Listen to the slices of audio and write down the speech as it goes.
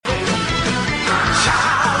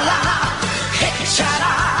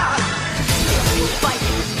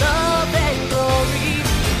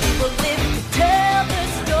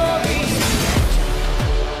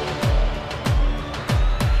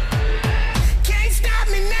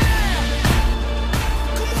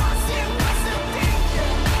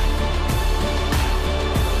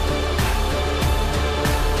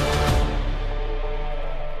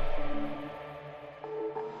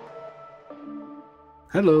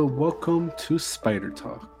Hello, welcome to Spider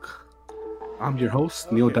Talk. I'm your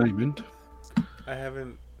host, Neil Okay. Diamond. I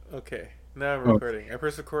haven't. Okay. Now I'm Oh, recording. I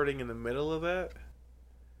press recording in the middle of that.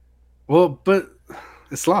 but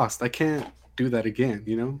it's lost. I can't do that again.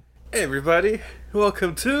 Hey, everybody.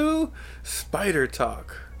 Welcome to Spider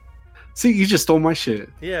Talk. See, you just stole my shit.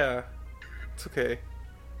 Yeah, it's okay.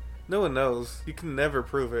 No one knows. You can never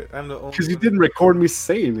prove it. I'm the only Because you one. didn't record me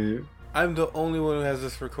saying it. I'm the only one who has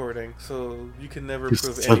this recording, so you can never You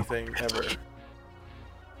prove son of anything ever.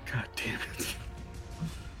 God damn it.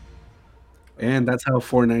 And that's how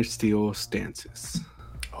Fortnite steals stances.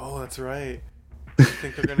 Oh, that's right. You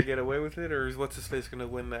think they're gonna get away with it, or is what's his face gonna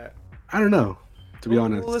win that? I don't know, to be Well,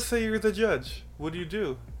 let's honest. say you're the judge. What do you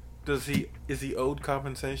do? Is he owed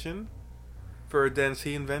compensation for a dance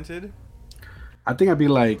he invented? I think I'd be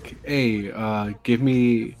like, hey, give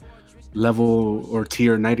me level or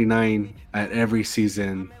tier 99 at every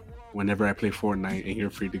season whenever I play Fortnite, and you're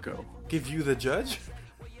free to go. Give you the judge?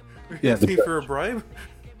 Are you Yeah, asking for a bribe?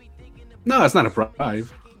 no, it's not a bribe.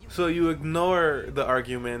 So you ignore the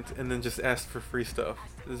argument and then just ask for free stuff.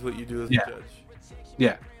 Is what you do as a Yeah. judge.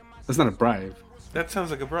 Yeah, that's not a bribe. That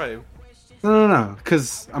sounds like a bribe. No,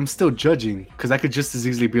 because I'm still judging. Because I could just as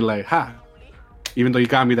easily be like, ha. Even though you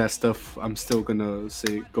got me that stuff, I'm still gonna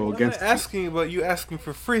say go I'm against not asking about you asking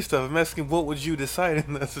for free stuff. I'm asking what would you decide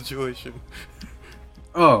in that situation. you.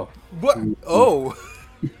 Oh, What? Oh.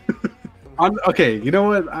 okay. You know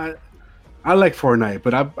what? I like Fortnite,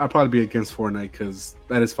 but I'll probably be against Fortnite because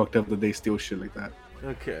that is fucked up that they steal shit like that.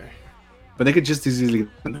 Okay. But they could just as easily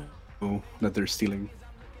know that they're stealing.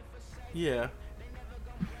 Yeah.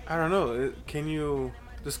 I don't know. Can you?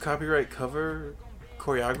 Does copyright cover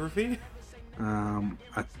choreography?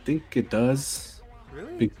 I think it does.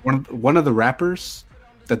 Really? One of the rappers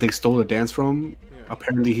that they stole the dance from, Yeah.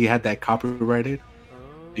 apparently he had that copyrighted.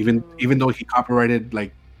 Even Oh. even though he copyrighted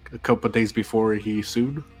like a couple of days before he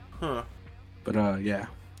sued. Huh. But yeah.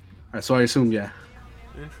 So I assume yeah.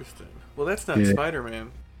 Interesting. Well, that's not Yeah.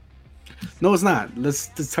 Spider-Man. No, it's not. Let's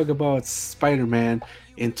talk about Spider-Man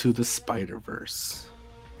into the Spider-Verse.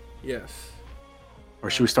 Yes. Or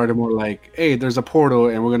should we start it more like, hey, there's a portal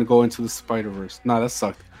and we're gonna go into the Spider-Verse? Nah, that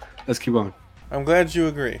sucked. Let's keep going. I'm glad you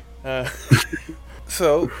agree.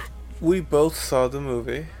 So, we both saw the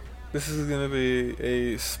movie. This is going to be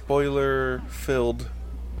a spoiler-filled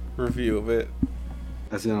review of it.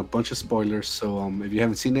 That's in a bunch of spoilers. So if you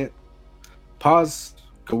haven't seen it, pause,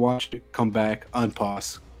 go watch it, come back,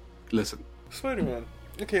 unpause, listen. Spider-Man.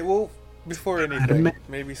 Okay, well, before anything, Spider-Man.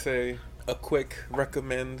 maybe say a quick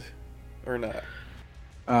recommend or not.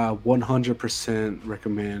 100%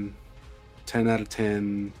 recommend. 10 out of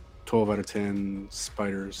 10, 12 out of 10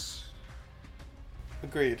 spiders.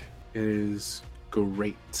 Agreed. It is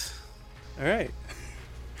great. All right.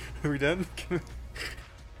 Are we done?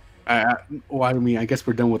 Well, I mean, I guess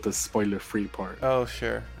we're done with the spoiler-free part. Oh,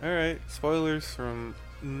 sure. All right. Spoilers from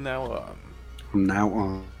now on. From now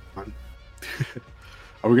on.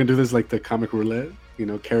 Are we gonna do this like the comic roulette?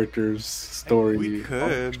 Characters, story. We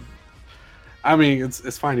could. I mean,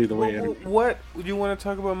 it's fine either way. Well, what do you want to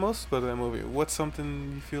talk about most about that movie? What's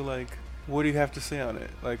something you feel like? What do you have to say on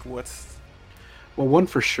it? Like, what's? Well, one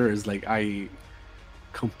for sure is like I'm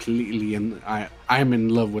in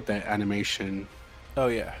love with that animation. Oh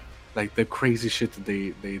yeah. Like the crazy shit that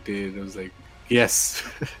they did. It was like, yes.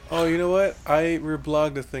 Oh, you know what? I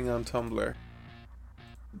reblogged a thing on Tumblr.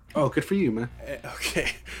 Oh, good for you, man.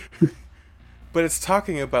 Okay. But it's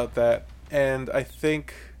talking about that, and I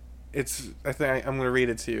think I'm gonna read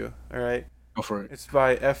it to you. All right. Go for it. It's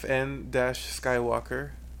by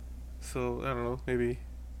FN-Skywalker. So I don't know. Maybe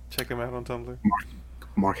check him out on Tumblr.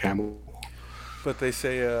 Mark Hamill. But they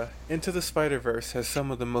say, Into the Spider-Verse has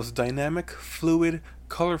some of the most dynamic, fluid,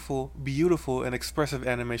 colorful, beautiful, and expressive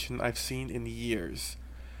animation I've seen in years.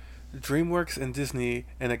 DreamWorks and Disney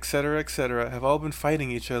and etc. have all been fighting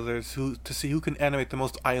each other to see who can animate the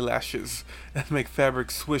most eyelashes and make fabric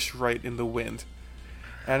swish right in the wind.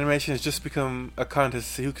 Animation has just become a contest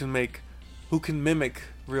to see who can mimic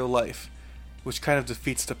real life, which kind of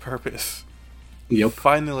defeats the purpose. Yep.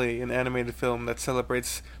 Finally, an animated film that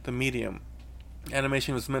celebrates the medium.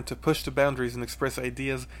 Animation was meant to push the boundaries and express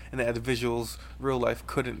ideas and add visuals real life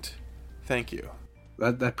couldn't. Thank you.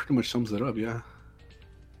 That pretty much sums it up. Yeah.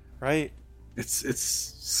 Right? It's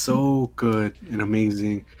so good and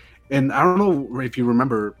amazing. And I don't know if you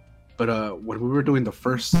remember, but when we were doing the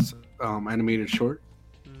first animated short,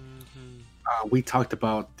 we talked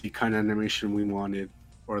about the kind of animation we wanted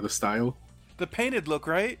or the style. The painted look,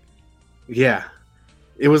 right? Yeah,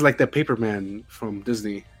 it was like the Paperman from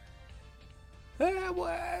Disney. They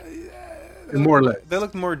More or less. They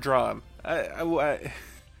looked more drawn. I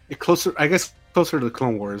It closer, I guess, closer to the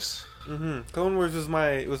Clone Wars. Clone Wars was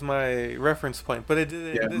my reference point, but it did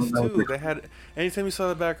it Yeah, in that this was too. They had anytime you saw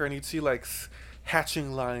the background, you'd see like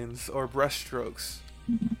hatching lines or brushstrokes.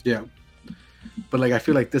 yeah. But like, I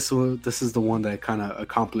feel like this is the one that kind of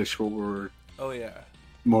accomplished what we're Oh yeah,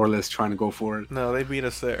 more or less trying to go for. no, they beat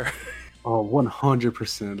us there. Oh,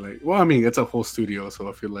 100%. Like, well, I mean, it's a whole studio, so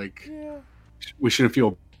I feel like Yeah. we shouldn't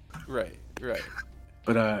feel. Right, right.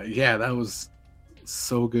 But yeah, that was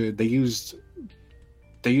so good. They used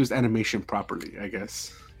animation properly, I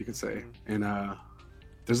guess you could say. And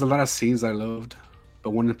there's a lot of scenes I loved,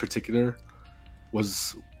 but one in particular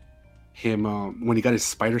was him when he got his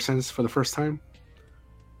spider sense for the first time.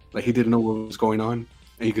 Like he didn't know what was going on,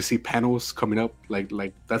 and you could see panels coming up,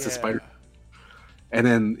 like that's a spider, and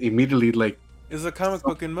then immediately like it's a comic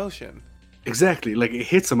book in motion. Exactly, like it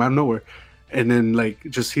hits him out of nowhere, and then like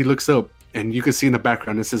just he looks up, and you can see in the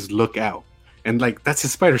background it says "Look out," and like that's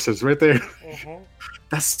his spider sense right there.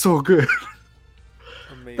 That's so good.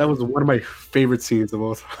 Amazing. That was one of my favorite scenes of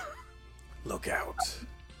all time. Look out!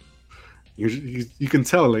 You can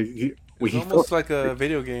tell like it's almost like a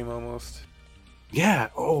video game almost. Yeah.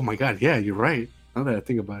 Oh my god. Yeah, you're right. Now that I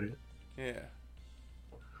think about it. Yeah.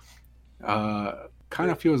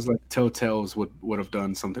 Kind of feels like Telltale's would have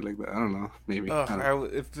done something like that. I don't know. Maybe.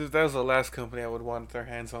 If that was the last company, I would want their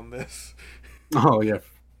hands on this. Oh yeah,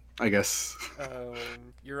 I guess.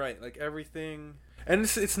 You're right. Like everything, and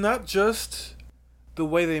it's not just the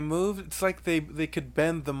way they move. It's like they could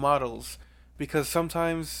bend the models because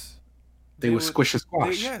sometimes they would squish and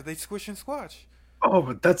squash. They squish and squash. Oh,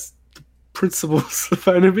 but that's principles of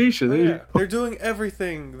animation. Yeah, they're doing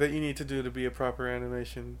everything that you need to do to be a proper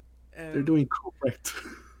animation. And they're doing correct.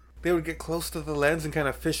 They would get close to the lens and kind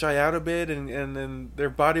of fisheye out a bit, and then their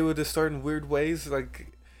body would just start in weird ways.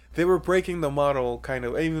 Like they were breaking the model, kind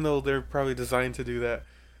of, even though they're probably designed to do that.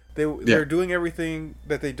 They're doing everything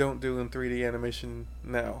that they don't do in 3D animation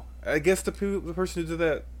now. I guess the person who did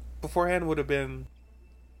that beforehand would have been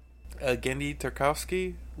Genndy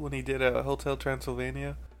Tartakovsky when he did Hotel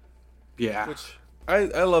Transylvania. Yeah. Which I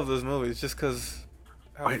love those movies just because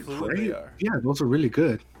how fluid they are. Yeah, those are really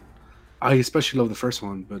good. I especially love the first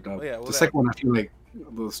one, but the second one I feel like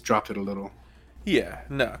was dropped it a little. Yeah,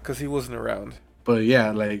 no, because he wasn't around. But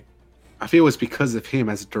yeah, like I feel it's because of him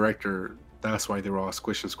as a director. That's why they were all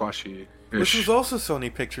squish and squashy. This was also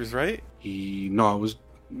Sony Pictures, right? No, it was.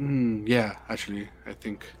 Yeah, actually, I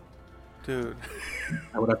think. Dude,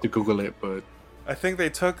 I would have to Google it, but I think they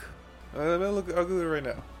took. I'll Google it right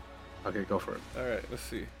now. Okay, go for it. All right, let's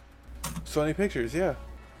see. Sony Pictures, yeah.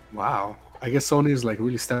 Wow, I guess Sony is like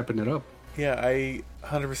really stepping it up. Yeah, I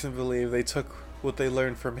 100% believe they took what they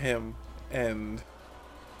learned from him and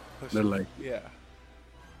they're like, yeah,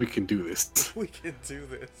 we can do this. We can do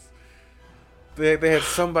this. They had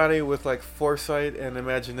somebody with like foresight and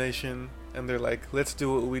imagination, and they're like, let's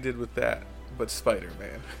do what we did with that, but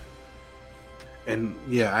Spider-Man. And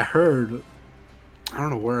yeah, I heard, I don't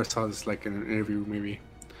know where I saw this, like in an interview maybe,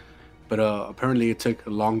 but apparently it took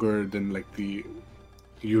longer than like the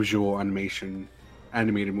usual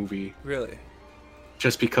animated movie. Really?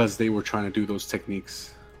 Just because they were trying to do those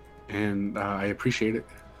techniques, and I appreciate it.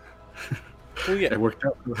 Well, yeah, it worked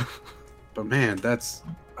out. But man, that's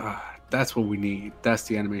what we need. That's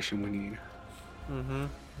the animation we need. Mm-hmm.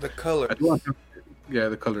 The colors. Yeah,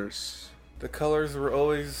 the colors. The colors were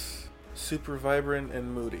always super vibrant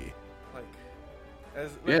and moody,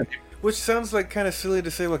 which sounds like kind of silly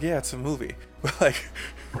to say. Like, yeah, it's a movie, but like,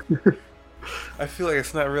 I feel like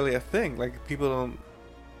it's not really a thing. Like, people don't.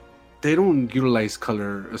 They don't utilize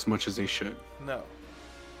color as much as they should. No.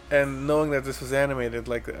 And knowing that this was animated,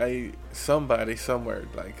 like somebody somewhere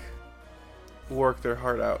like worked their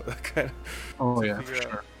heart out, kind of. Oh yeah, for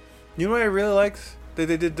sure. You know what I really liked that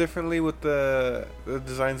they did differently with the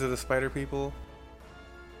designs of the spider people?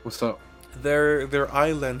 What's up? Their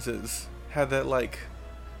eye lenses had that like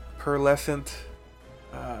pearlescent,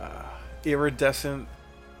 iridescent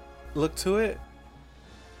look to it.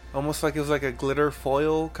 Almost like it was like a glitter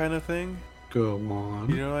foil kind of thing. Go on.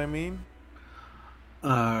 You know what I mean?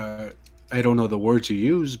 I don't know the words you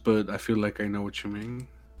use, but I feel like I know what you mean.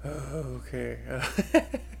 Oh, okay.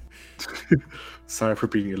 Sorry for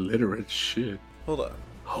being illiterate. Shit. Hold on.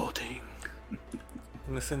 Holding. I'm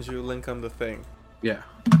gonna send you a link on the thing. Yeah.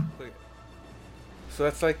 So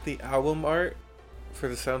that's like the album art for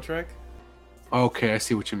the soundtrack. Okay, I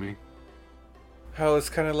see what you mean. How it's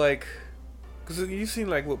kind of like, because you've seen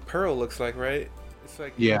like what Pearl looks like, right? It's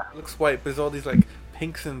like, yeah, it looks white, but there's all these like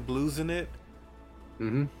pinks and blues in it.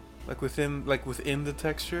 Mm-hmm. Like within the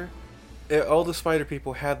texture. All the spider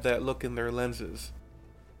people had that look in their lenses.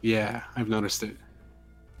 Yeah, I've noticed it.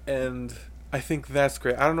 And I think that's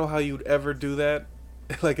great. I don't know how you'd ever do that,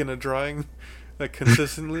 like in a drawing, like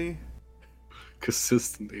consistently.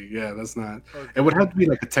 Consistently, yeah, that's not. It would Okay. have to be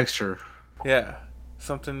like a texture. Yeah,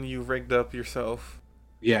 something you rigged up yourself.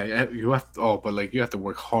 Yeah, you have to, oh, but like you have to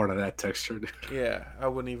work hard on that texture. Yeah, I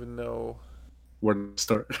wouldn't even know. Where to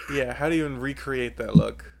start? Yeah, how do you even recreate that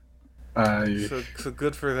look? I So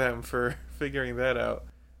good for them for figuring that out.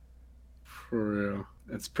 For real,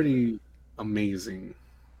 it's pretty amazing,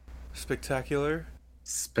 Spectacular.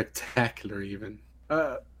 spectacular, even.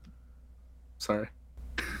 Sorry.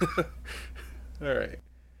 All right.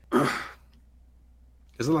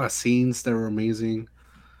 There's a lot of scenes that were amazing.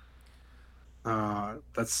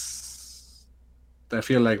 That's I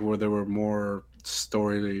feel like where there were more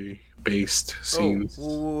story based Oh, scenes.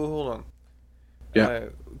 hold on. Yeah,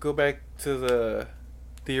 Go back to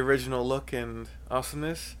the original look and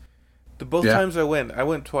awesomeness. The both yeah, times I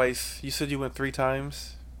went twice. You said you went 3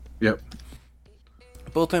 times. yep.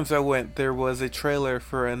 Both times I went, there was a trailer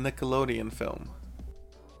for a Nickelodeon film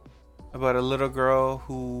about a little girl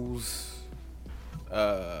whose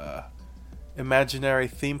imaginary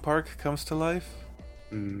theme park comes to life.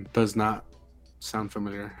 Does not sound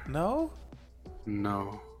familiar. No?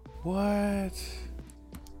 No. What?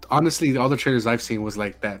 Honestly, the other trailers I've seen was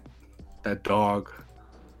like that dog.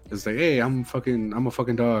 It's like, hey, I'm a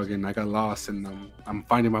fucking dog, and I got lost, and I'm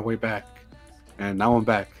finding my way back, and now I'm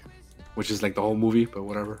back, which is like the whole movie, but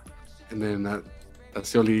whatever. And then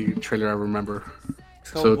that's the only trailer I remember.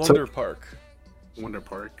 It's called Wonder Park. Wonder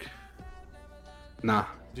Park. Nah,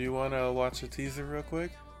 Do you want to watch a teaser real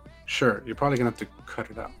quick? sure. You're probably gonna have to cut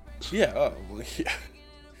it out. Yeah, oh, well, yeah.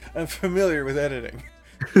 I'm familiar with editing.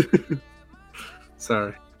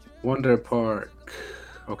 Sorry. Wonder Park.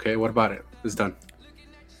 Okay, what about it? It's done.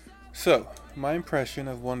 So, my impression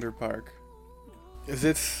of Wonder Park is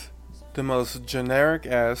it's the most generic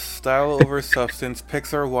ass style over substance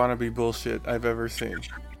Pixar wannabe bullshit I've ever seen.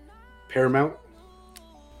 Paramount.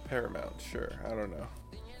 Paramount, sure. I don't know.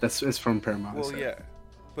 It's from Paramount. Well, yeah.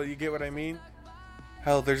 But you get what I mean?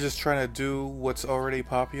 How they're just trying to do what's already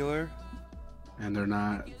popular. And they're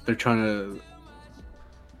not. They're trying to.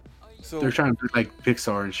 So, They're trying to do like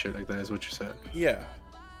Pixar and shit like that. Is what you said. yeah.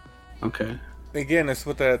 Okay. Again, it's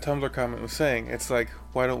what that Tumblr comment was saying. It's like,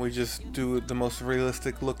 why don't we just do the most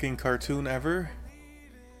realistic looking cartoon ever?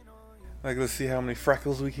 Like, let's see how many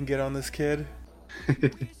freckles we can get on this kid.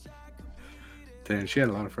 Damn, she had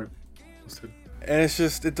a lot of friends. And it's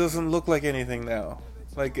just, it doesn't look like anything now.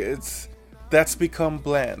 Like, that's become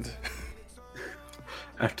bland.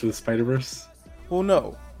 After the Spider-Verse. Well,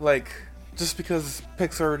 no. Like, just because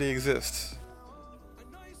Pixar already exists.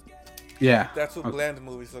 Yeah. That's what bland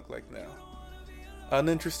movies look like now.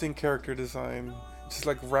 Uninteresting character design. Just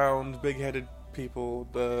like round, big-headed people.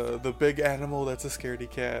 The big animal that's a scaredy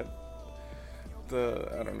cat.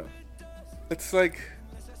 I don't know. It's like,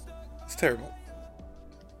 it's terrible.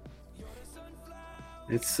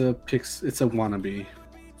 It's a wannabe.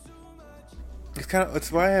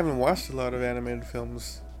 It's why I haven't watched a lot of animated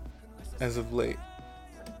films as of late.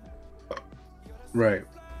 Right.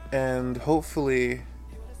 And hopefully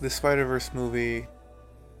the Spider-Verse movie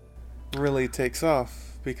really takes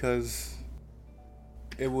off, because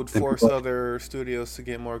it would force other studios to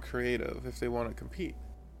get more creative if they want to compete.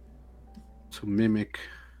 To mimic.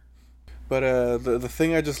 But the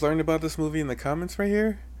thing I just learned about this movie in the comments right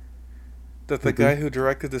here, that the guy who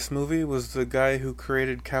directed this movie was the guy who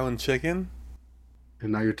created Cow and Chicken.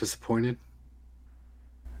 And now you're disappointed?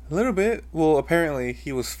 A little bit. Well, apparently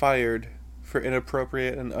he was fired for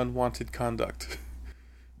inappropriate and unwanted conduct.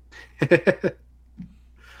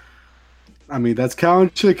 I mean, that's Cow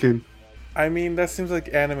and Chicken. I mean, that seems like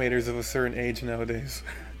animators of a certain age nowadays.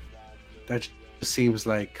 That just seems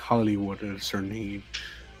like Hollywood at a certain age.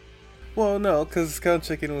 Well, no, because Cow and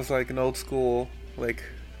Chicken was like an old school, like,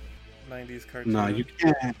 90s cartoon. No, you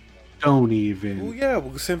can't. Don't even. Well, yeah,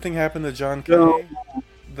 well, same thing happened to John Kay,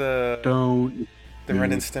 Don't. the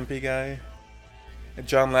Ren and Stimpy guy, and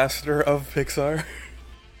John Lasseter of Pixar.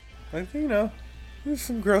 Like, you know, there's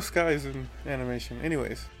some gross guys in animation.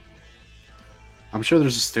 Anyways. I'm sure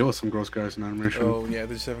there's still some gross guys in animation. Oh, yeah,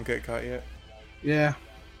 they just haven't got caught yet. Yeah.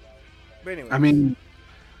 But anyway. I mean,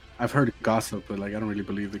 I've heard gossip, but like I don't really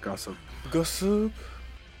believe the gossip. Gossip?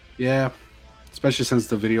 Yeah. Especially since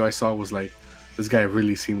the video I saw was like, this guy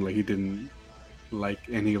really seemed like he didn't like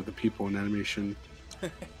any of the people in animation.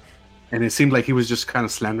 And it seemed like he was just kind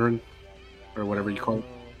of slandering, or whatever you call it.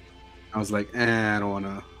 I was like, I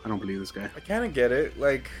don't believe this guy. I kind of get it.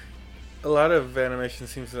 Like, a lot of animation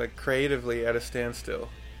seems like creatively at a standstill.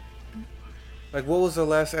 Like, what was the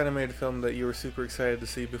last animated film that you were super excited to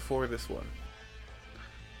see before this one?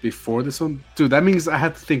 Before this one, dude, that means I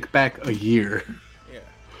had to think back a year. Yeah.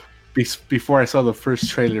 Before I saw the first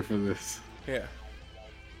trailer for this. Yeah.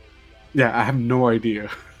 Yeah, I have no idea.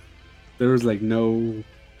 There was like no.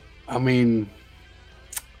 I mean,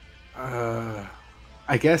 I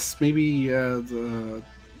guess maybe the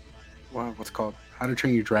what's it called How to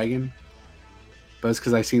Train Your Dragon. But it's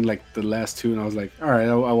because I seen like the last two, and I was like, all right,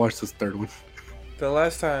 I'll watch this third one. The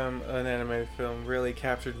last time an animated film really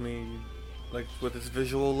captured me, like with its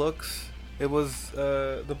visual looks, it was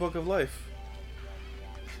The Book of Life.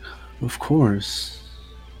 Of course,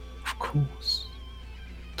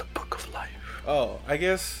 The Book of Life. Oh, I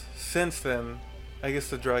guess since then, I guess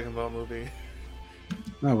the Dragon Ball movie.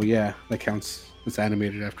 Oh well, yeah, that counts. It's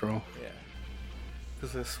animated after all. Yeah,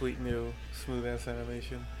 it's a sweet new smooth ass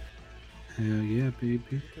animation. Hell yeah,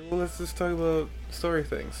 baby. Okay, well, let's just talk about story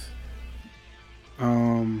things.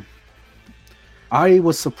 I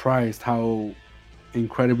was surprised how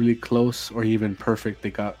incredibly close or even perfect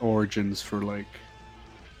they got origins for like.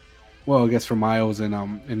 Well, I guess for Miles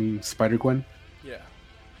and Spider-Gwen. Yeah.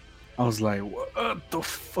 I was like, what the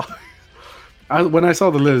fuck? When I saw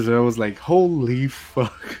the list, I was like, holy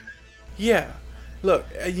fuck. Yeah. Look,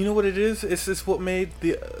 you know what it is? It's what made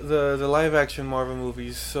the live action Marvel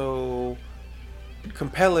movies so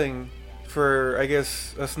compelling for, I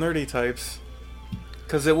guess, us nerdy types.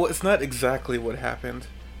 Because it's not exactly what happened.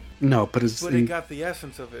 No, but it got the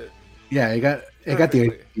essence of it. Yeah, it got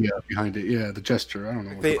the idea behind it. Yeah, the gesture. I don't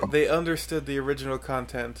know. What they understood the original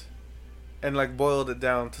content, and like boiled it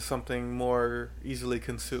down to something more easily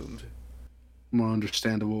consumed, more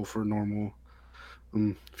understandable for normal.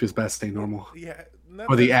 Feels bad saying normal. Yeah,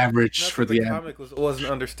 or the average for the comic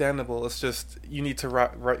wasn't understandable. It's just you need to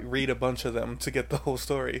read a bunch of them to get the whole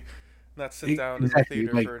story, not sit down in the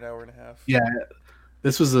theater for an hour and a half. Yeah,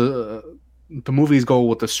 this was the movies go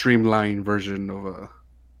with the streamlined version of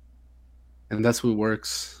and that's what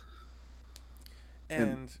works.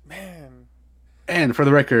 And man, and for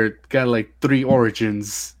the record, got like 3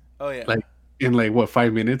 origins. Oh yeah, like in like what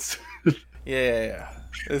 5 minutes? yeah.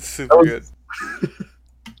 It's super good.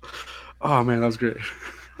 Oh man, that was great.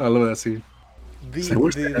 I love that scene.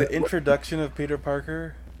 The introduction of Peter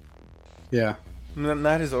Parker. Yeah.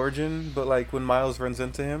 Not his origin, but like when Miles runs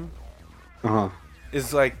into him.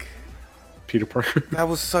 Is like Peter Parker. That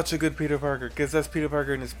was such a good Peter Parker, because that's Peter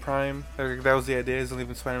Parker in his prime. That was the idea. He's only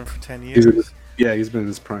been Spider-Man for 10 years. He's been in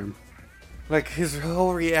his prime. Like his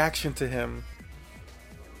whole reaction to him.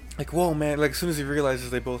 Like, whoa, man! Like as soon as he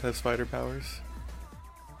realizes they both have spider powers.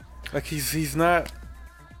 Like he's not.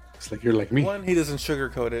 It's like you're like me. One, he doesn't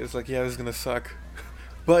sugarcoat it. It's like, yeah, this is gonna suck.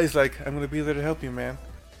 But he's like, I'm gonna be there to help you, man.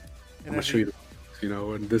 And I'm gonna show you,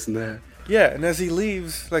 and this and that. Yeah, and as he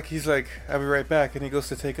leaves, like he's like, I'll be right back, and he goes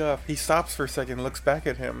to take off. He stops for a second, and looks back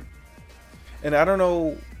at him, and I don't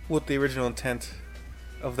know what the original intent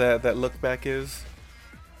of that look back is.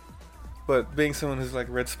 But being someone who's like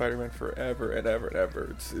read Spider-Man forever and ever and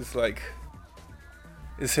ever, it's like,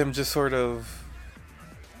 is him just sort of.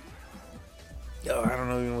 Oh, I don't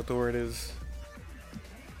know even what the word is.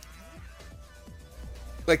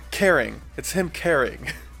 Like caring. It's him caring.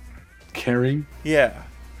 Caring? Yeah.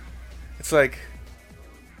 It's like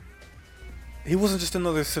he wasn't just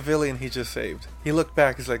another civilian he just saved. He looked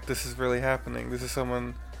back, he's like, this is really happening. This is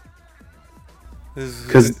someone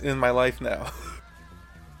who's in my life now.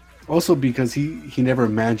 Also because he never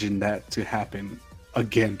imagined that to happen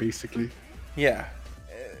again, basically. Yeah.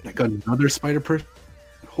 Like another Spider-Person?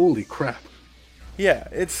 Holy crap. Yeah,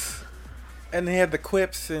 and he had the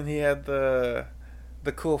quips, and he had the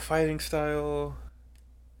cool fighting style.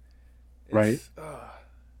 Right.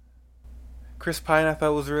 Chris Pine, I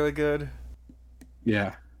thought was really good.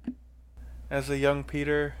 Yeah. As a young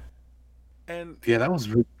Peter, and yeah, that was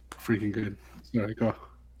really freaking good. Sorry, go.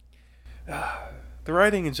 The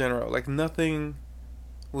writing in general, like nothing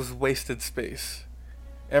was wasted space.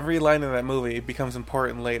 Every line in that movie becomes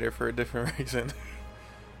important later for a different reason.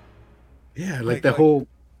 Yeah, like the whole,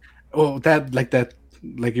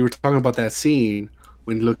 like you were talking about that scene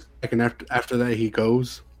when he looks back, and after that he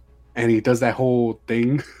goes, and he does that whole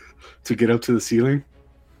thing to get up to the ceiling,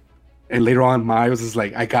 and later on Miles is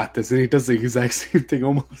like, "I got this," and he does the exact same thing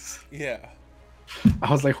almost. Yeah, I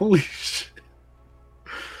was like, "Holy shit!"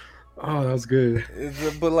 Oh, that was good.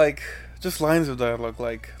 But like, just lines of dialogue,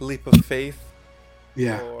 like "leap of faith,"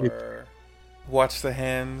 yeah, or "watch the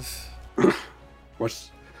hands."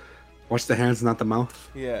 Watch the hands, not the mouth.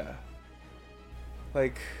 Yeah.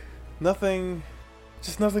 Like, nothing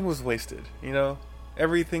was wasted, you know?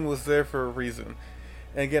 Everything was there for a reason.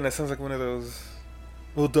 And again, it sounds like one of those,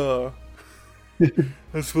 well, duh.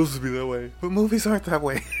 It's supposed to be that way, but movies aren't that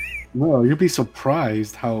way. No, you'd be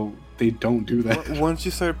surprised how they don't do that. Once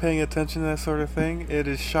you start paying attention to that sort of thing, it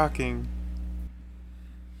is shocking.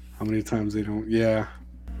 How many times they don't? Yeah.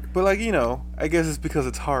 But like, you know, I guess it's because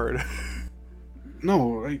it's hard.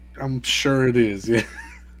 No, I'm sure it is. Yeah.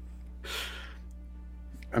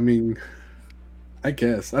 I mean, I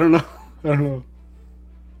guess. I don't know. I don't know.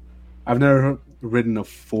 I've never written a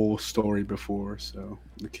full story before, so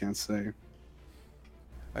I can't say.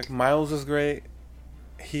 Like Miles is great.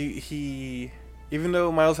 He even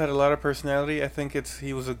though Miles had a lot of personality, I think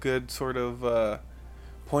he was a good sort of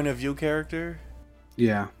point of view character.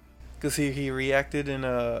 Yeah. Because he reacted in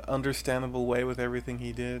a understandable way with everything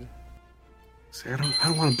he did. Say, I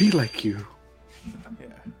don't want to be like you. Yeah.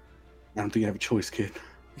 I don't think you have a choice, kid.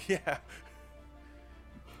 Yeah.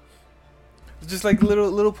 Just like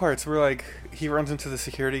little parts where like he runs into the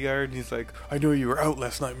security guard and he's like, "I knew you were out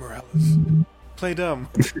last night, Morales. Play dumb."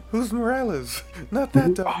 Who's Morales? Not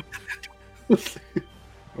that dumb.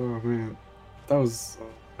 Oh man,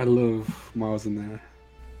 I love Miles in there.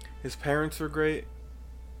 His parents were great.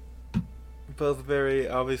 Both very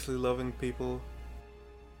obviously loving people.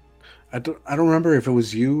 I don't remember if it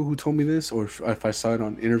was you who told me this or if I saw it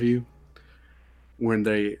on interview when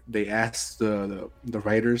they asked the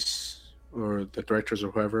writers or the directors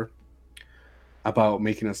or whoever about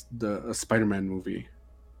making a Spider-Man movie,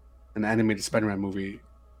 an animated Spider-Man movie,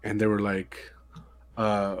 and they were like,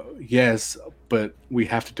 yes, but we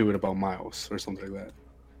have to do it about Miles or something like that.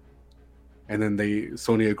 And then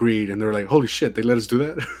Sony agreed, and they were like, holy shit, they let us do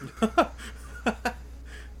that?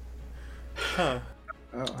 Huh.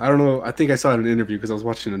 I don't know. I think I saw it in an interview because I was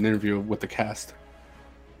watching an interview with the cast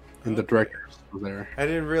and the directors were there. I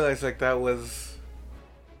didn't realize like that was...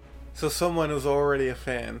 So someone who's already a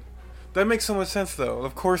fan. That makes so much sense though.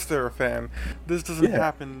 Of course they're a fan. This doesn't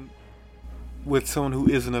happen with someone who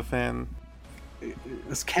isn't a fan.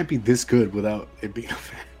 This can't be this good without it being a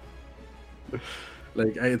fan.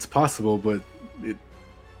 Like, it's possible, but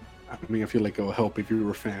I feel like it will help if you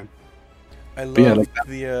were a fan. I love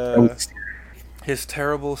his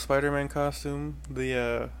terrible Spider-Man costume,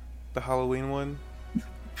 the Halloween one.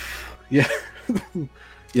 Yeah.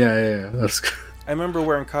 yeah. That's good. I remember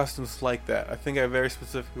wearing costumes like that. I think I very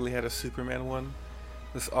specifically had a Superman one.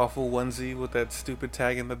 This awful onesie with that stupid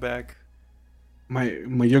tag in the back. My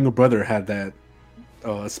younger brother had that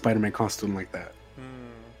Spider-Man costume like that.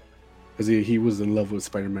 Because he was in love with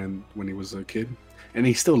Spider-Man when he was a kid. And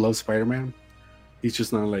he still loves Spider-Man. He's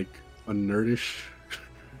just not like a nerdish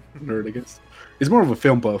nerd, I guess. He's more of a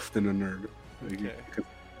film buff than a nerd. Okay.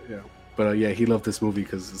 Yeah. But he loved this movie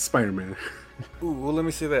because it's Spider-Man. Ooh, well, let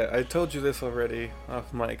me say that. I told you this already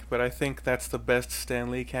off mic, but I think that's the best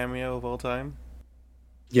Stan Lee cameo of all time.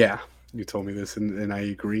 Yeah, you told me this, and I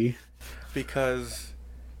agree. Because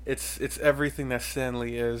it's everything that Stan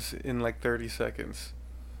Lee is in like 30 seconds.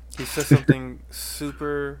 He says something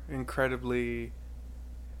super incredibly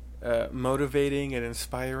motivating and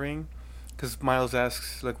inspiring. Because Miles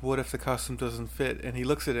asks, like, what if the costume doesn't fit? And he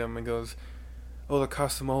looks at him and goes, oh, the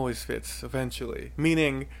costume always fits, eventually.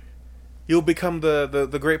 Meaning, you'll become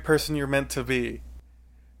the great person you're meant to be.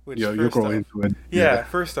 Which, you'll grow into it. Yeah,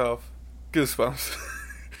 first off, goosebumps.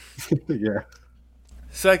 Yeah.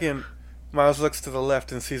 Second, Miles looks to the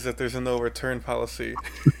left and sees that there's a no return policy.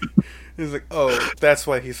 He's like, oh, that's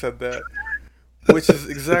why he said that. Which is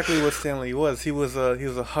exactly what Stan Lee was. He was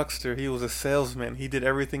a huckster. He was a salesman. He did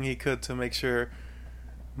everything he could to make sure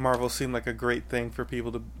Marvel seemed like a great thing for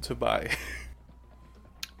people to buy.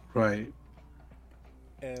 Right.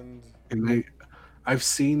 And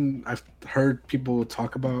I've heard people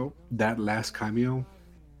talk about that last cameo,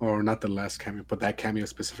 or not the last cameo, but that cameo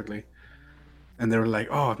specifically. And they were like,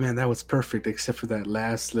 oh man, that was perfect, except for that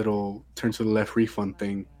last little turn to the left refund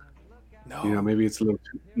thing. No. Maybe it's a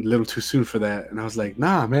little too soon for that. And I was like,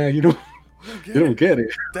 nah, man, you don't get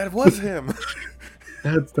it. That was him.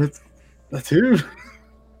 That's him.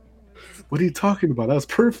 What are you talking about? That was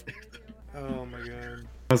perfect. Oh my god.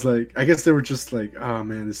 I was like, I guess they were just like, oh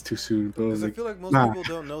man, it's too soon. But I feel like most people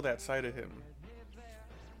don't know that side of him.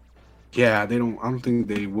 Yeah, they don't. I don't think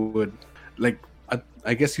they would. Like,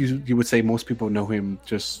 I guess you would say most people know him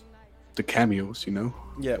just the cameos,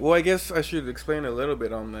 Yeah, well, I guess I should explain a little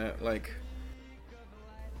bit on that, like,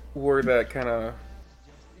 where that kind of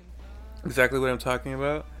exactly what I'm talking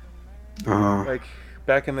about. Like,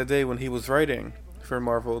 back in the day when he was writing for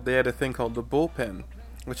Marvel, they had a thing called the bullpen,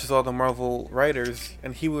 which is all the Marvel writers,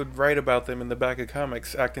 and he would write about them in the back of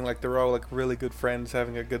comics, acting like they're all like really good friends,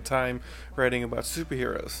 having a good time writing about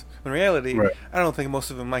superheroes. In reality, right. I don't think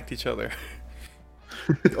most of them liked each other,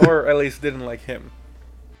 or at least didn't like him.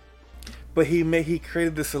 But he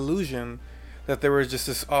created this illusion that there was just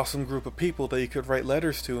this awesome group of people that you could write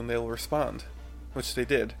letters to and they'll respond, which they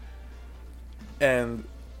did. And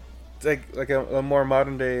like a more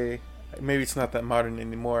modern day, maybe it's not that modern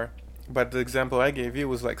anymore, but the example I gave you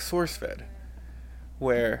was like SourceFed,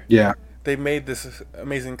 where Yeah. they made this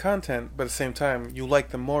amazing content, but at the same time you like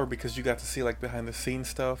them more because you got to see like behind the scenes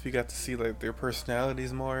stuff, you got to see like their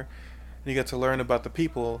personalities more, and you got to learn about the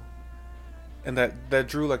people, and that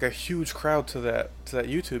drew like a huge crowd to that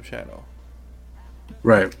YouTube channel.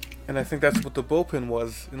 Right. And I think that's what the bullpen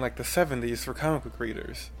was in like the 70s for comic book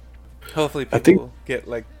readers. Hopefully I people think get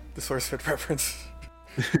like the SourceFed reference.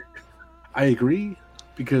 I agree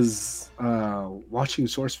because watching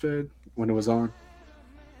SourceFed when it was on,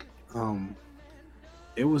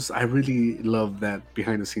 it was I really loved that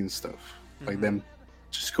behind the scenes stuff, like them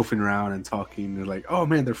just goofing around and talking. They're like, oh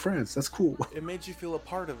man, they're friends. That's cool. It made you feel a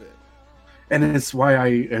part of it. And it's why I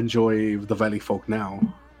enjoy the Valley Folk now,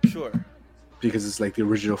 Sure. because it's like the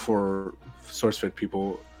original for SourceFed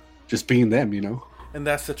people just being them, you know? And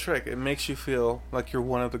that's the trick. It makes you feel like you're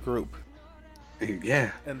one of the group.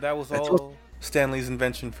 Yeah. And that was That's all Stan Lee's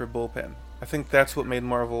invention for bullpen. I think that's what made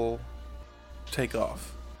Marvel take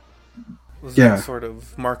off. Was Yeah. that sort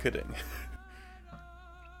of marketing.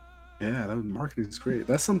 Yeah, that marketing is great.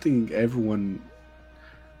 That's something everyone,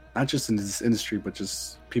 not just in this industry, but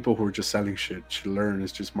just people who are just selling shit should learn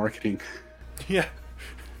is just marketing. Yeah.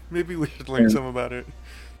 Maybe we should learn some about it.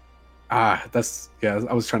 I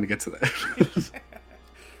was trying to get to that.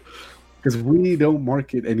 Because we don't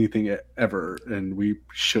market anything ever, and we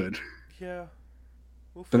should. Yeah.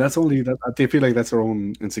 But that's only that. They feel like that's our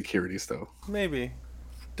own insecurities, though. Maybe.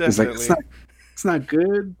 It's like Definitely. it's not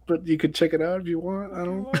good, but you could check it out if you want. I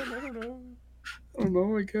don't know. I don't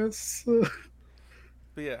know. I guess.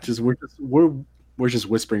 But yeah. We're just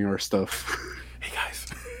whispering our stuff. Hey guys.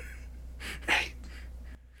 Hey,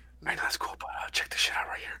 I know that's cool, but check this shit out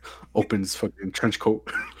right here. Opens fucking trench coat.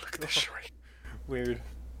 Look at this shit right Weird.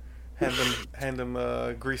 Hand them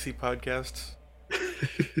greasy podcasts.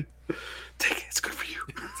 Take it. It's good for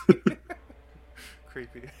you.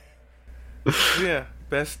 Creepy. Yeah,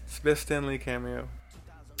 best Stan Lee cameo.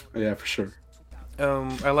 Yeah, for sure.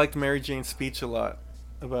 I liked Mary Jane's speech a lot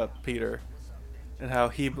about Peter, and how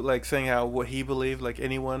he like saying how what he believed like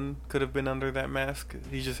anyone could have been under that mask.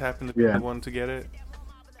 He just happened to be the one to get it.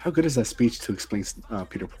 How good is that speech to explain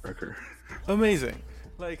Peter Parker? Amazing,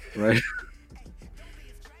 like right.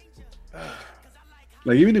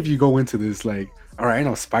 Like even if you go into this like, all right, I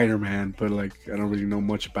know Spider-Man, but like I don't really know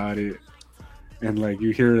much about it, and like you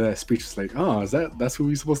hear that speech, it's like, oh, that's who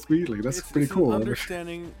he's supposed to be? Like that's pretty cool. An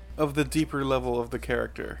understanding of the deeper level of the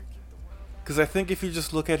character, because I think if you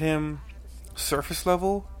just look at him surface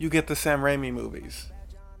level, you get the Sam Raimi movies.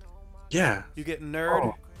 Yeah, you get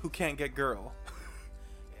nerd who can't get girl.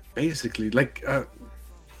 Basically, like it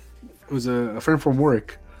was a friend from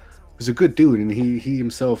work. He was a good dude, and he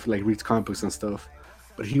himself like reads comic books and stuff,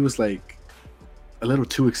 but he was like a little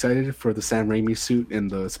too excited for the Sam Raimi suit in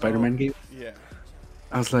the Spider-Man game. Yeah,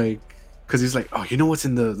 I was like, because he's like, oh, you know what's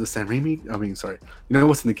in the Sam Raimi? I mean, sorry, you know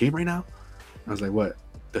what's in the game right now? I was like, what?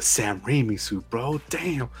 The Sam Raimi suit, bro.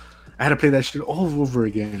 Damn, I had to play that shit all over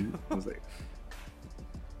again. I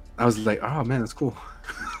was like, oh man, that's cool.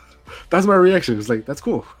 That's my reaction. It was like, that's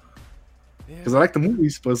cool. Because I like the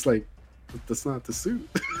movies, but it's like, that's not the suit.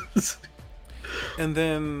 And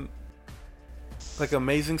then, like,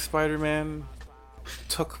 Amazing Spider-Man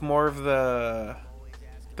took more of the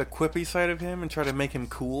quippy side of him and tried to make him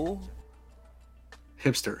cool.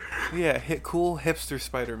 Hipster. Yeah, cool hipster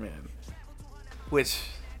Spider-Man. Which,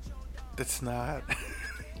 that's not.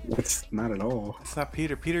 That's not at all. It's not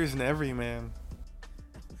Peter. Peter's an everyman.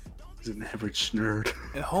 He's an average nerd.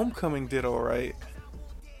 And Homecoming did alright.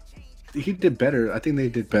 He did better. I think they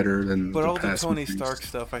did better than. But the all the past Tony movies. Stark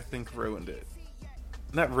stuff, I think, ruined it.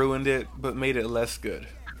 Not ruined it, but made it less good.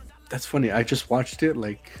 That's funny. I just watched it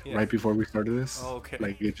right before we started this. Oh, okay.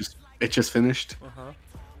 Like it just finished. Uh-huh.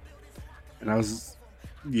 And I was,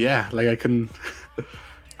 like I couldn't.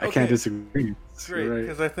 I can't disagree. Great,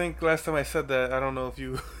 because I think last time I said that, I don't know if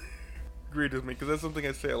you agreed with me, because that's something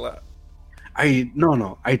I say a lot.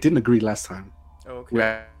 No, I didn't agree last time. Oh, okay.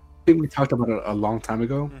 I think we talked about it a long time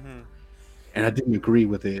ago, and I didn't agree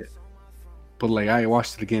with it. But like I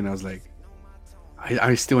watched it again, and I was like,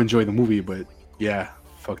 I still enjoy the movie, but yeah,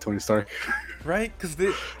 fuck Tony Stark. Right? Because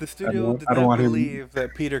the studio did not believe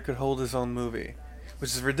that Peter could hold his own movie,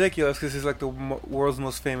 which is ridiculous because he's like the world's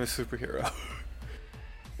most famous superhero.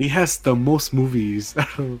 He has the most movies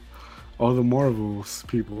out of all the Marvels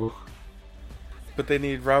people. But they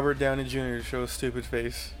need Robert Downey Jr. to show a stupid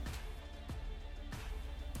face.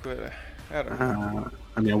 But I don't know.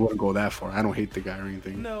 I mean, I wouldn't go that far. I don't hate the guy or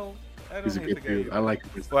anything. No, I don't He's a hate the good guy dude. I either. like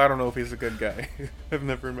him. Well, I don't know if he's a good guy. I've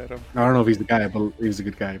never met him. I don't know if he's the guy, but he's a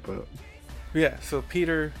good guy. But Yeah, so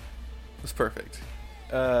Peter was perfect.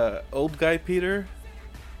 Old guy Peter,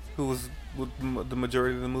 who was what the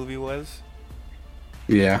majority of the movie was.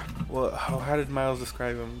 yeah, Well, how did Miles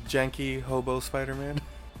describe him? Janky hobo Spider-Man.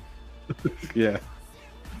 yeah,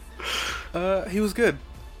 He was good.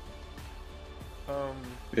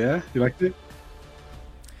 yeah. You liked it?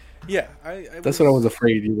 Yeah, That's what I was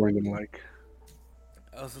afraid you weren't gonna like.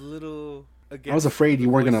 I was a little against. I was afraid the you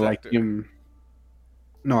weren't voice gonna like actor. him.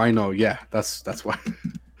 No, I know. Yeah, that's why.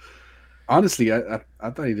 Honestly, I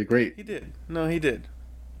thought he did great. He did. No, he did.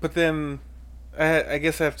 But then, I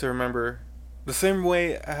guess I have to remember the same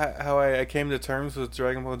way how I came to terms with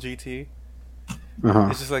Dragon Ball GT. Uh-huh.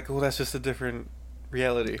 It's just like, well, that's just a different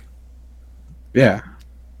reality. Yeah,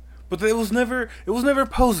 But it was never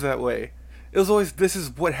posed that way. It was always, this is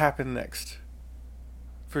what happened next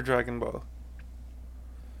for Dragon Ball.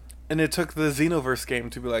 And it took the Xenoverse game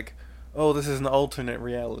to be like, oh, this is an alternate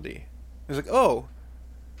reality. It's like, oh,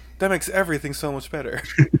 that makes everything so much better.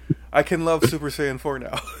 I can love Super Saiyan 4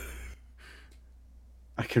 now.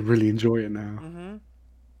 I can really enjoy it now. Mm-hmm.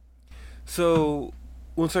 So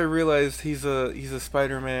once I realized he's a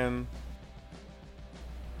Spider-Man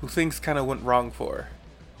who things kind of went wrong for.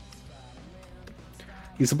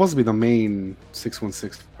 He's supposed to be the main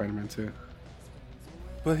 616 Spider-Man too.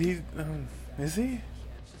 But is he?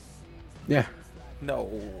 Yeah.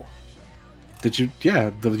 No. Did you?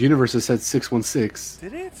 Yeah, the universe has said 616,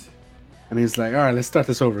 Did it? and he's like, "All right, let's start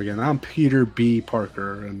this over again. I'm Peter B.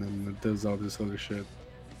 Parker," and then it does all this other shit.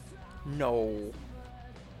 No.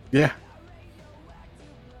 Yeah,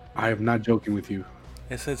 I am not joking with you.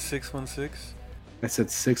 It said 616. I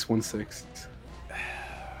said 616.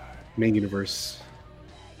 Main universe.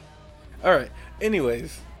 All right.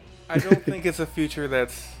 Anyways, I don't think it's a future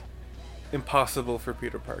that's impossible for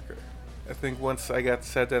Peter Parker. I think once I got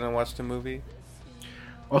sat down and watched the movie.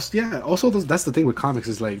 Also, yeah. Also, that's the thing with comics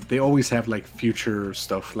is like they always have like future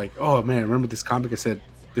stuff. Like, oh man, remember this comic? I said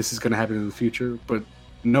this is gonna happen in the future, but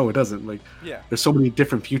no, it doesn't. Like, Yeah. there's so many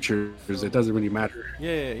different futures. It doesn't really matter.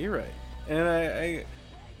 Yeah, you're right. And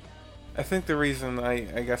I think the reason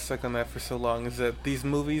I got stuck on that for so long is that these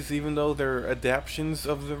movies, even though they're adaptations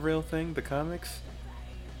of the real thing, the comics,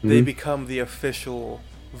 they Mhm. become the official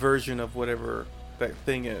version of whatever that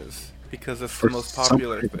thing is because it's For the most some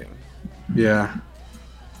popular people. thing. Yeah.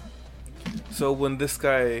 So when this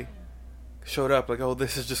guy showed up, like, oh,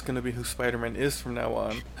 this is just gonna be who Spider-Man is from now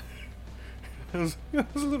on, I was a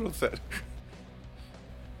little upset.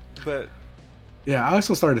 But Yeah, I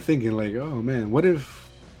also started thinking like, oh man, what if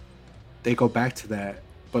they go back to that,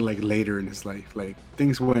 but like later in his life, like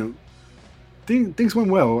things went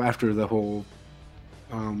well after the whole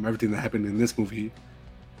everything that happened in this movie.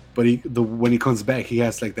 But when he comes back, he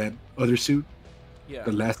has like that other suit, yeah,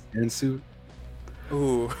 the Last Stand suit.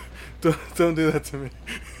 ooh, don't do that to me.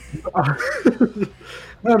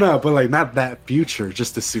 No, but like not that future,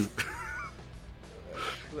 just the suit.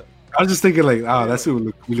 I was just thinking like, oh, that suit would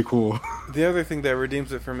look really cool. The other thing that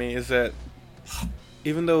redeems it for me is that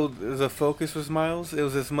even though the focus was Miles, it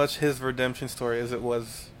was as much his redemption story as it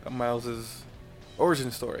was Miles's origin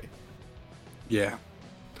story. Yeah.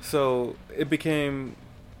 So it became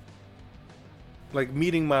like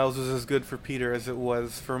meeting Miles was as good for Peter as it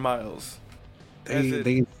was for Miles.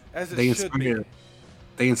 They As it they should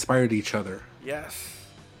be. inspired each other. Yes.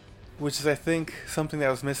 Which is, I think, something that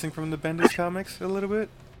was missing from the Bendis comics a little bit.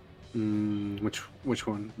 Which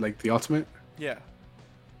one? Like the Ultimate? Yeah.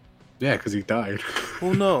 Yeah, because he died.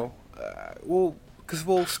 Well, no.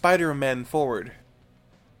 Because Spider-Man forward.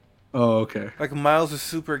 Oh, okay. Like, Miles was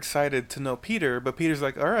super excited to know Peter, but Peter's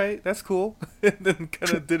like, alright, that's cool. And then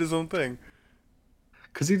kind of did his own thing.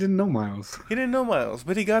 Because he didn't know Miles. He didn't know Miles,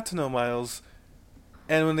 but he got to know Miles.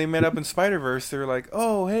 And when they met up in Spider-Verse, they were like,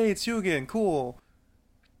 oh, hey, it's you again, cool.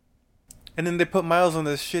 And then they put Miles on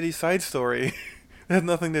this shitty side story that had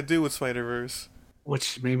nothing to do with Spider-Verse.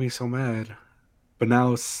 Which made me so mad. But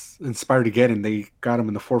now it's inspired again, and they got him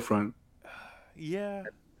in the forefront. Yeah.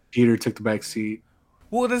 Peter took the back seat.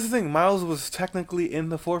 Well, that's the thing. Miles was technically in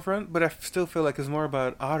the forefront, but I still feel like it's more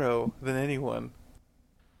about Otto than anyone.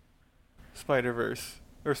 Spider-Verse.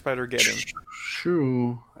 Or Spider-Geddon.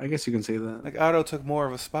 True. I guess you can say that. Like, Otto took more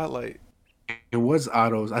of a spotlight. It was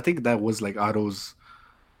Otto's. I think that was like Otto's.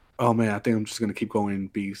 Oh man, I think I'm just gonna keep going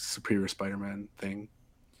and be Superior Spider-Man thing.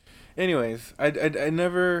 Anyways, I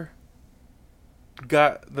never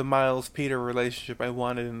got the Miles-Peter relationship I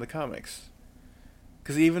wanted in the comics.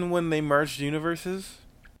 Because even when they merged universes,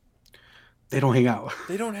 They don't hang out.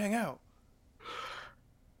 they don't hang out.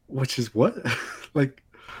 which is what? Like,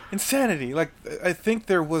 Insanity. Like I think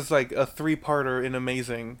there was like a 3-parter in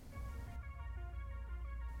Amazing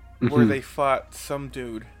where mhm. they fought some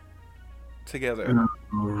dude together.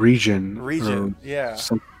 Region or Region, yeah.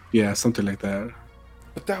 some, yeah, something like that.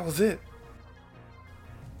 But that was it.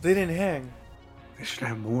 They didn't hang. They should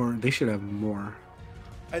have more. They should have more.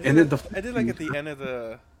 I And did. then the I did like at the end of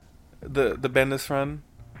the Bendis run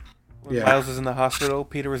when yeah, Miles was in the hospital.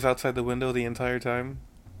 Peter was outside the window the entire time.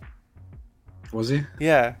 was he?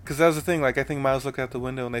 Yeah, because that was the thing. Like I think Miles looked out the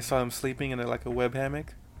window and they saw him sleeping in like a web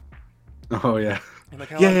hammock. Oh yeah, And like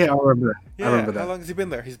yeah, yeah. I remember that. I yeah, remember how that. long has he been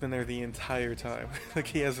there? He's been there the entire time. Like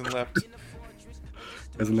he hasn't left.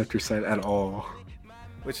 Hasn't left your side at all.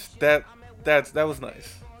 Which that was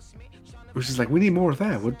nice. Which is like, we need more of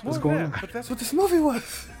that. More What's of going that, on? but that's what this movie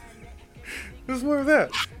was. It was more of that.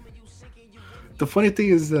 The funny thing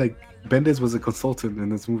is, like, Bendis was a consultant in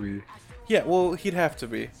this movie. Yeah, well, he'd have to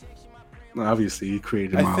be. Obviously, he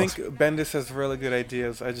created I Miles. think Bendis has really good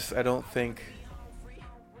ideas. I don't think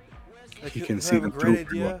like, He he'll can see have a them great through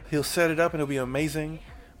pretty idea. well. He'll set it up and it'll be amazing,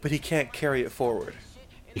 but he can't carry it forward.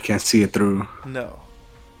 You can't see it through. No,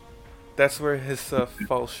 that's where his stuff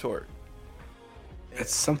falls short.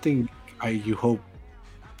 It's something you hope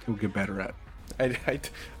he'll get better at.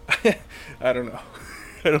 I don't know.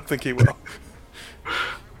 I don't think he will.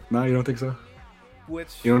 No, you don't think so? Which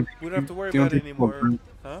You don't- we don't have to worry you don't about it think people anymore, learn?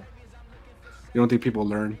 huh? You don't think people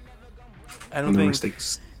learn I from don't their think.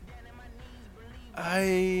 mistakes?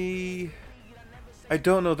 I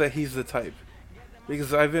don't know that he's the type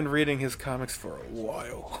because I've been reading his comics for a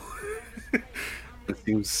while. It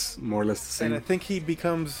seems more or less the And I same. think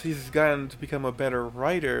he's gotten to become a better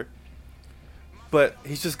writer, but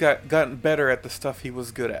he's just gotten better at the stuff he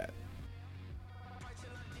was good at.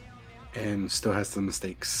 And still has some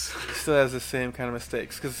mistakes. He still has the same kind of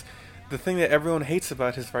mistakes because the thing that everyone hates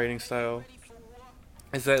about his writing style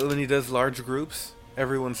is that when he does large groups,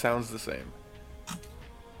 everyone sounds the same.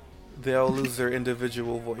 They all lose their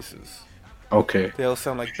individual voices. Okay. They all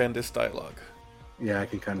sound like Bendis dialogue. Yeah, I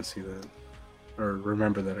can kind of see that. Or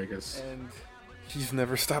remember that, I guess. And he's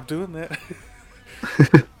never stopped doing that.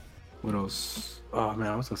 What else? Oh, man,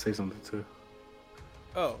 I was going to say something, too.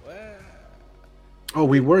 Oh,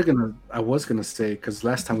 Oh, I was going to say, because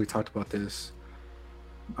last time we talked about this,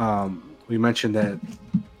 we mentioned that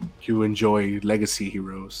you enjoy legacy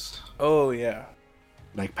heroes, oh yeah.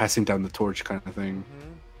 like passing down the torch kind of thing.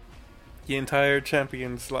 Mm-hmm. The entire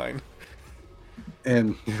Champions line.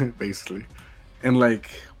 And basically, and like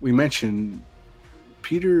we mentioned,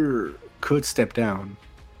 Peter could step down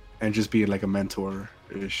and just be like a mentor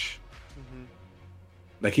ish. Mm-hmm.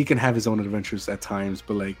 Like he can have his own adventures at times,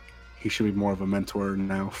 but like he should be more of a mentor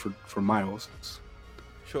now for Miles.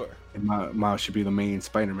 Sure. And Miles should be the main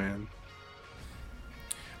Spider-Man.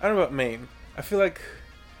 I don't know about Maine. I feel like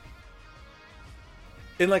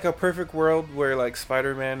in like a perfect world where like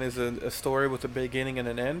Spider-Man is a story with a beginning and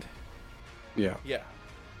an end. Yeah, Yeah.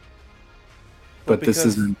 but this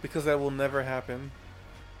isn't. because that will never happen.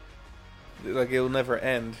 Like it will never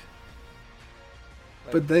end.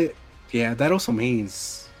 But that also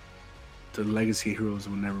means the legacy heroes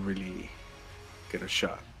will never really get a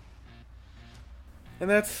shot. And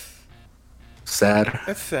that's Sad.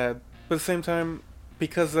 sad. But at the same time,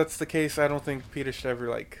 because that's the case, I don't think Peter should ever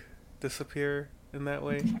like disappear in that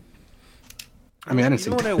way. I mean, I didn't You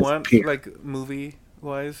know what I want, disappear. like movie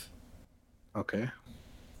wise? Okay.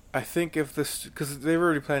 I think if this, because they were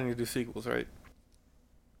already planning to do sequels, right?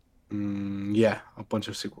 Yeah, a bunch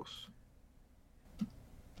of sequels.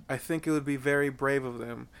 I think it would be very brave of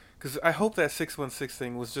them, because I hope that 616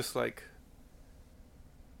 thing was just like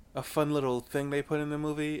a fun little thing they put in the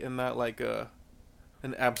movie, and not like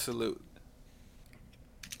an absolute.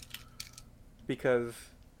 Because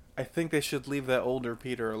I think they should leave that older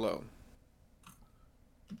Peter alone.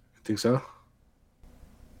 You think so?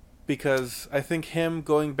 Because I think him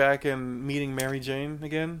going back and meeting Mary Jane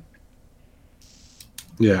again,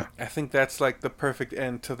 Yeah. I think that's like the perfect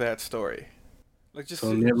end to that story. Like just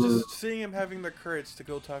So never- just seeing him having the courage to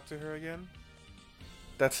go talk to her again.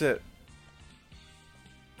 That's it.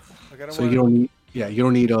 Like I don't So want. you don't need. Yeah, you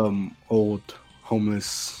don't need old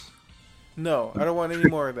homeless. No, I don't want any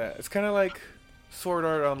more of that. It's kind of like Sword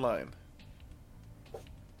Art Online,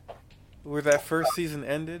 where that first season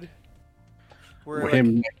ended. Where like,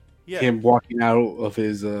 Him yeah, him walking out of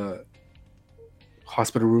his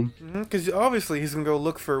hospital room. because obviously he's gonna go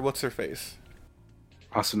look for what's her face.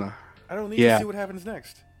 Asuna. I don't need Yeah. to see what happens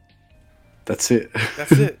next. That's it.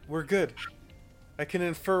 That's it. We're good. I can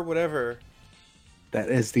infer whatever. That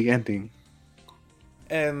is the ending.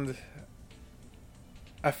 And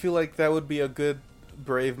I feel like that would be a good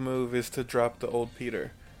brave move is to drop the old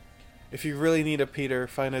Peter. If you really need a Peter,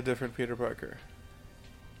 find a different Peter Parker.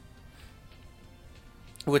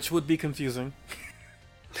 Which would be confusing.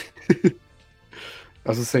 I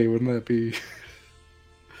was gonna say, wouldn't that be?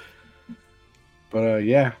 But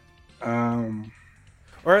yeah.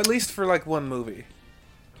 Or at least for like one movie.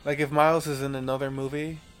 Like if Miles is in another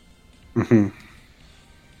movie,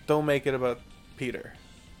 don't make it about Peter.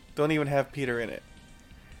 Don't even have Peter in it.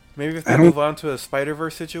 Maybe if they move on to a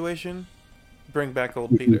Spider-Verse situation, bring back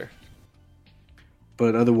old Peter.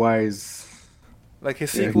 But otherwise, like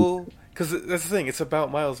his sequel, because that's the thing, it's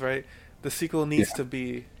about Miles, right? The sequel needs to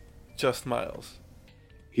be just Miles.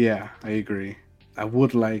 Yeah, I agree. I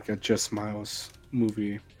would like a Just Miles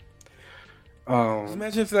movie.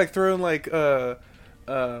 Imagine if they like throw in like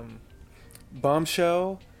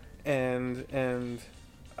Bombshell and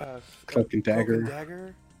Cloak and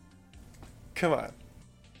Dagger. Come on.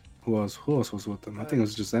 Who else was with them? I think it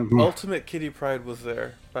was just them. Ultimate Kitty Pryde was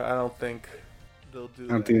there, but I don't think they'll do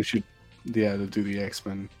that. I don't think they should. Yeah, they'll do the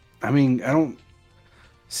X-Men. I mean, I don't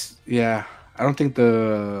think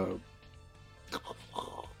the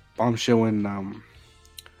Bombshell and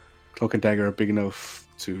Cloak and Dagger are big enough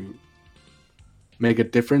to make a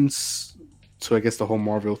difference to, I guess, the whole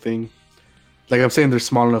Marvel thing. Like I'm saying, they're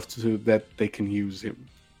small enough to that they can use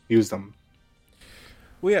them.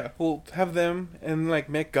 Well, yeah, we'll have them and like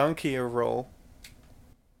make Gonki a role.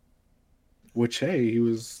 Which, hey,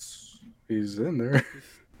 he's in there.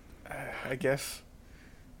 I guess.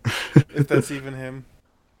 If that's even him.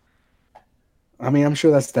 I mean, I'm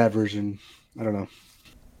sure that's that version. I don't know.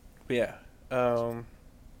 But yeah.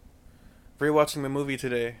 Rewatching the movie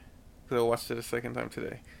today, because I watched it a second time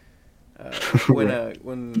today.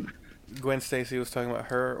 When Gwen Stacy was talking about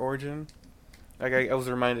her origin, like I was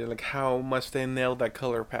reminded like how much they nailed that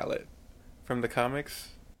color palette from the comics.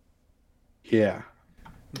 Yeah.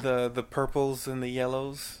 The purples and the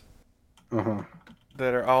yellows.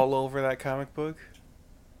 That are all over that comic book.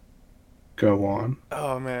 Go on.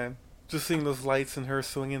 Oh man, just seeing those lights and her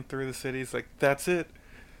swinging through the cities, like that's it.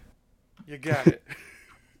 You got it.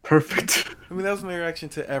 Perfect. I mean, that was my reaction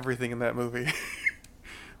to everything in that movie.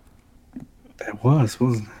 That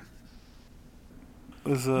wasn't it? It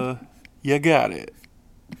was you got it.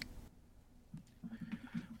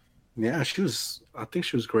 Yeah, I think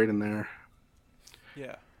she was great in there.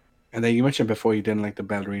 Yeah. And then you mentioned before you didn't like the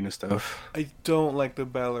ballerina stuff. I don't like the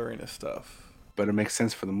ballerina stuff. But it makes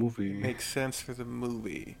sense for the movie. It makes sense for the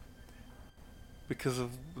movie. Because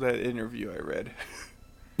of that interview I read.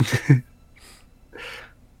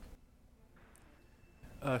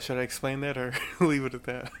 Should I explain that or leave it at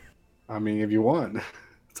that? I mean, if you want.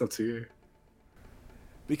 It's up to you.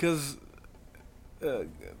 Because the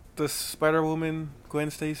Spider-Woman,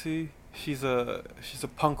 Gwen Stacy, she's a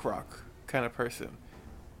punk rock kind of person.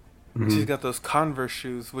 She's got those Converse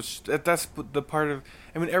shoes, which that's the part of.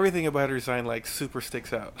 I mean, everything about her design like super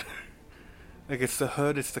sticks out. Like it's the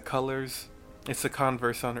hood, it's the colors, it's the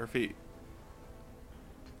Converse on her feet,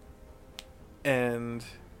 and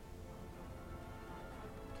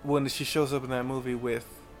when she shows up in that movie with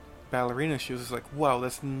ballerina shoes, it's like, wow,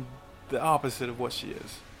 that's the opposite of what she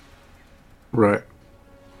is. Right.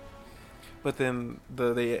 But then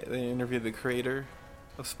they interviewed the creator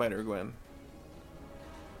of Spider-Gwen.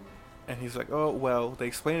 And he's like, oh, well, they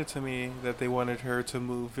explained it to me that they wanted her to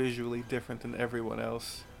move visually different than everyone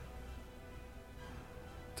else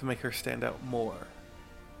to make her stand out more.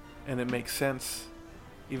 And it makes sense,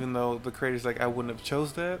 even though the creator's like, I wouldn't have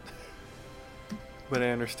chose that, but I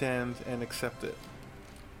understand and accept it.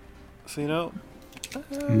 So,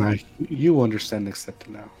 you understand and accept it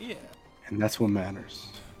now. Yeah. And that's what matters.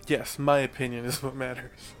 Yes, my opinion is what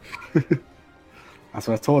matters. That's what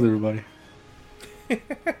I told everybody.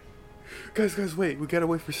 Guys, wait. We gotta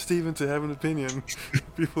wait for Steven to have an opinion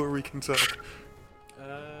before we can talk.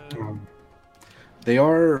 They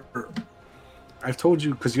are... I've told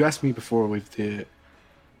you, because you asked me before with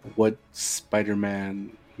what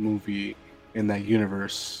Spider-Man movie in that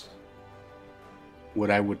universe what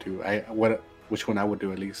I would do. Which one I would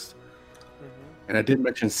do, at least. And I did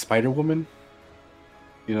mention Spider-Woman.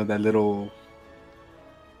 You know, that little...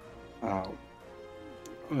 a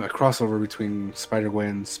crossover between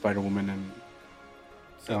Spider-Gwen, Spider-Woman,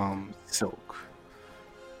 and Silk.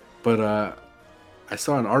 But I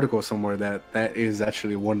saw an article somewhere that is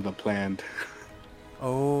actually one of the planned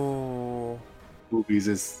movies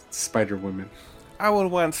is Spider-Woman. I would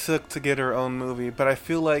want Silk to get her own movie, but I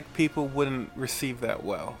feel like people wouldn't receive that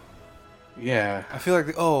well. Yeah. I feel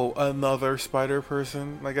like, another spider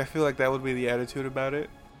person. Like, I feel like that would be the attitude about it.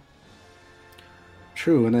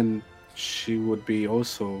 True, and then she would be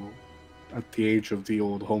also at the age of the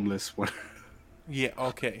old homeless one. Yeah.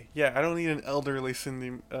 Okay. Yeah. I don't need an elderly Cindy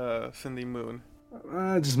Moon.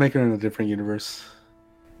 Just make her in a different universe.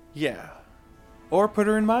 Yeah. Or put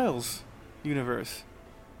her in Miles' universe.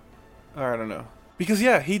 Or I don't know. Because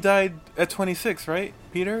yeah, he died at 26, right,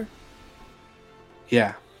 Peter?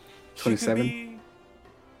 Yeah, She could 27. be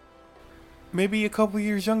maybe a couple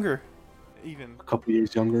years younger, even. A couple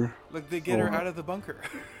years younger. Like they get her Or- out of the bunker.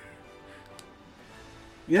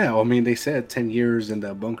 Yeah, well, I mean, they said 10 years in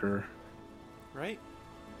that bunker. Right?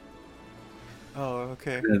 Oh,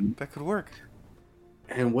 okay. And, That could work.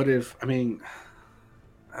 and what if, I mean,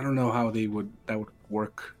 I don't know how that would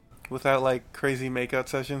work. Without like crazy makeout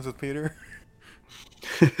sessions with Peter.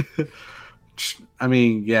 I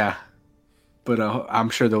mean, yeah, but I'm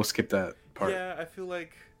sure they'll skip that part. Yeah, I feel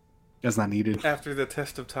like That's not needed. after the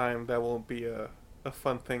test of time, that won't be a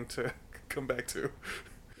fun thing to come back to.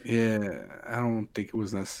 Yeah, I don't think it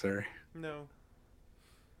was necessary. No.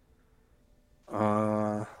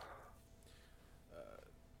 I'm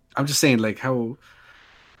just saying, like, how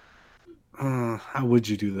would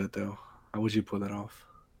you do that though? How would you pull that off?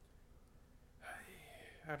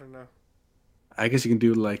 I don't know. I guess you can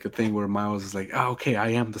do like a thing where Miles is like, "Oh, okay,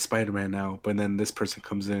 I am the Spider-Man now," but then this person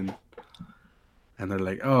comes in, and they're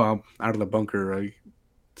like, "Oh, I'm out of the bunker.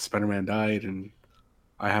 Spider-Man died, and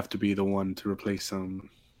I have to be the one to replace him.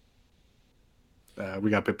 We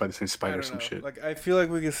got bit by the same I spider or don't some know. shit." Like I feel like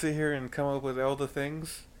we could sit here and come up with all the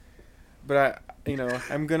things, but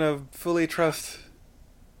I'm gonna fully trust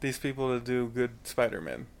these people to do good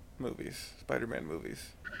Spider-Man movies.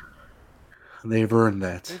 They've earned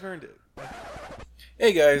that. They've earned it.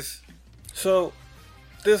 Hey guys, so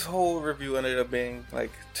this whole review ended up being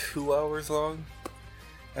like 2 hours long,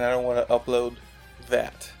 and I don't want to upload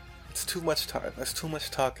that. It's too much time. That's too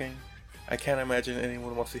much talking. I can't imagine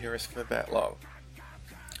anyone wants to hear us for that long.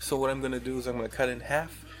 So what I'm gonna do is I'm gonna cut in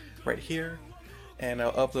half right here, and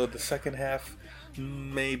I'll upload the second half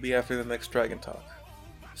maybe after the next Dragon Talk.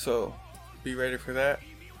 So be ready for that.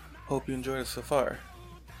 Hope you enjoyed it so far.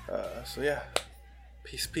 So yeah,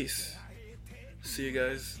 peace. See you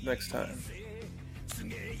guys next time.